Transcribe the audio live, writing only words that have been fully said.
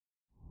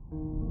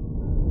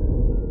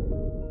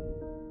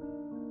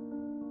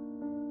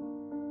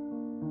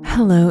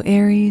Hello,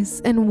 Aries,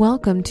 and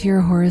welcome to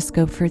your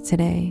horoscope for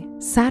today,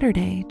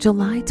 Saturday,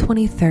 July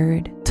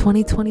 23rd,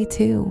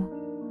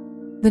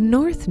 2022. The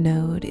North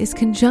Node is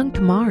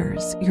conjunct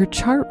Mars, your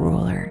chart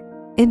ruler,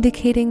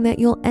 indicating that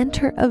you'll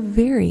enter a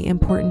very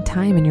important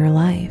time in your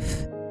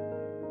life.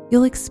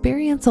 You'll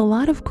experience a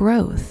lot of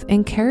growth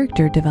and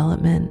character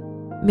development,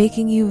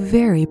 making you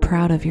very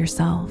proud of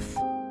yourself.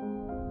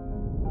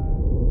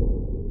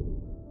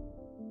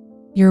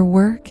 Your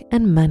work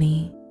and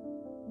money.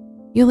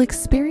 You'll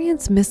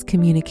experience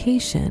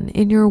miscommunication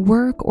in your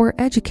work or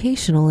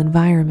educational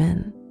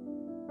environment.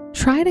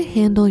 Try to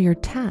handle your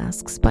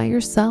tasks by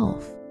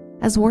yourself,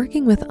 as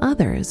working with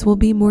others will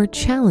be more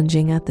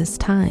challenging at this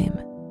time.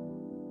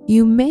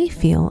 You may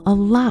feel a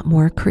lot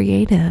more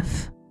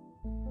creative.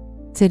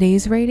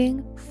 Today's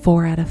rating,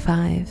 4 out of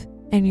 5,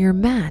 and your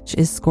match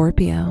is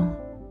Scorpio.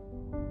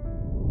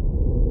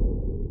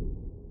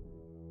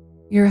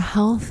 Your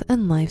health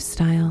and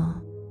lifestyle.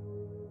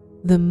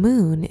 The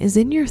moon is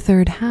in your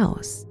third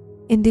house,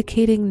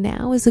 indicating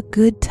now is a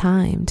good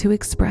time to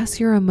express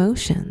your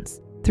emotions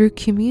through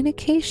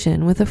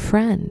communication with a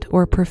friend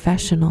or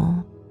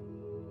professional.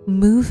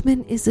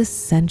 Movement is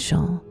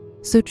essential,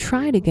 so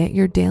try to get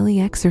your daily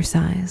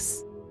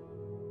exercise.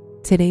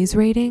 Today's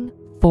rating,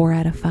 4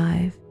 out of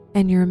 5,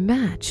 and your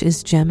match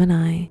is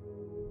Gemini.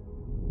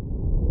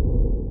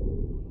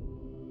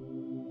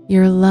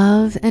 Your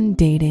love and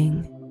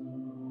dating.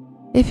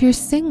 If you're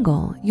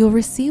single, you'll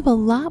receive a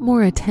lot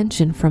more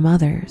attention from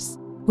others,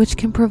 which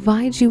can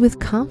provide you with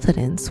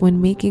confidence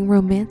when making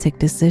romantic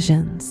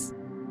decisions.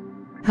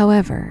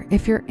 However,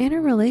 if you're in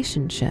a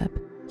relationship,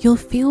 you'll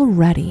feel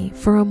ready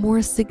for a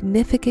more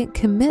significant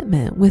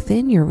commitment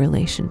within your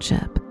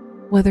relationship,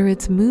 whether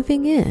it's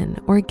moving in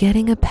or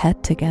getting a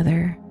pet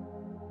together.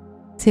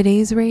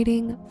 Today's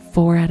rating,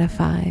 4 out of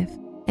 5,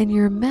 and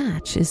your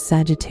match is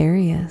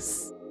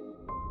Sagittarius.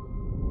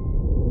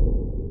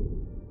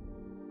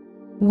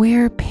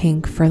 Wear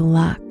pink for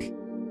luck.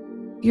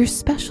 Your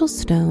special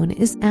stone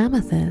is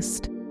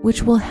amethyst,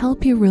 which will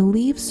help you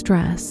relieve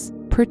stress,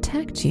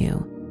 protect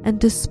you, and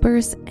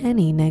disperse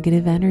any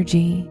negative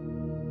energy.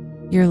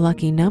 Your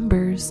lucky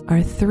numbers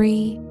are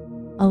 3,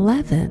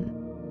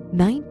 11,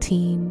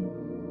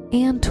 19,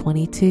 and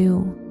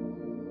 22.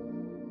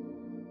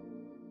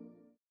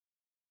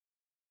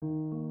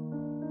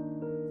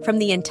 From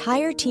the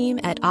entire team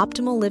at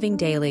Optimal Living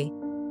Daily,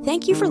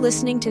 thank you for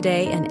listening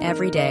today and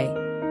every day.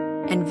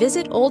 And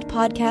visit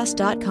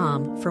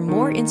oldpodcast.com for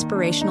more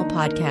inspirational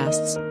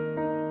podcasts.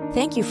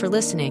 Thank you for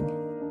listening.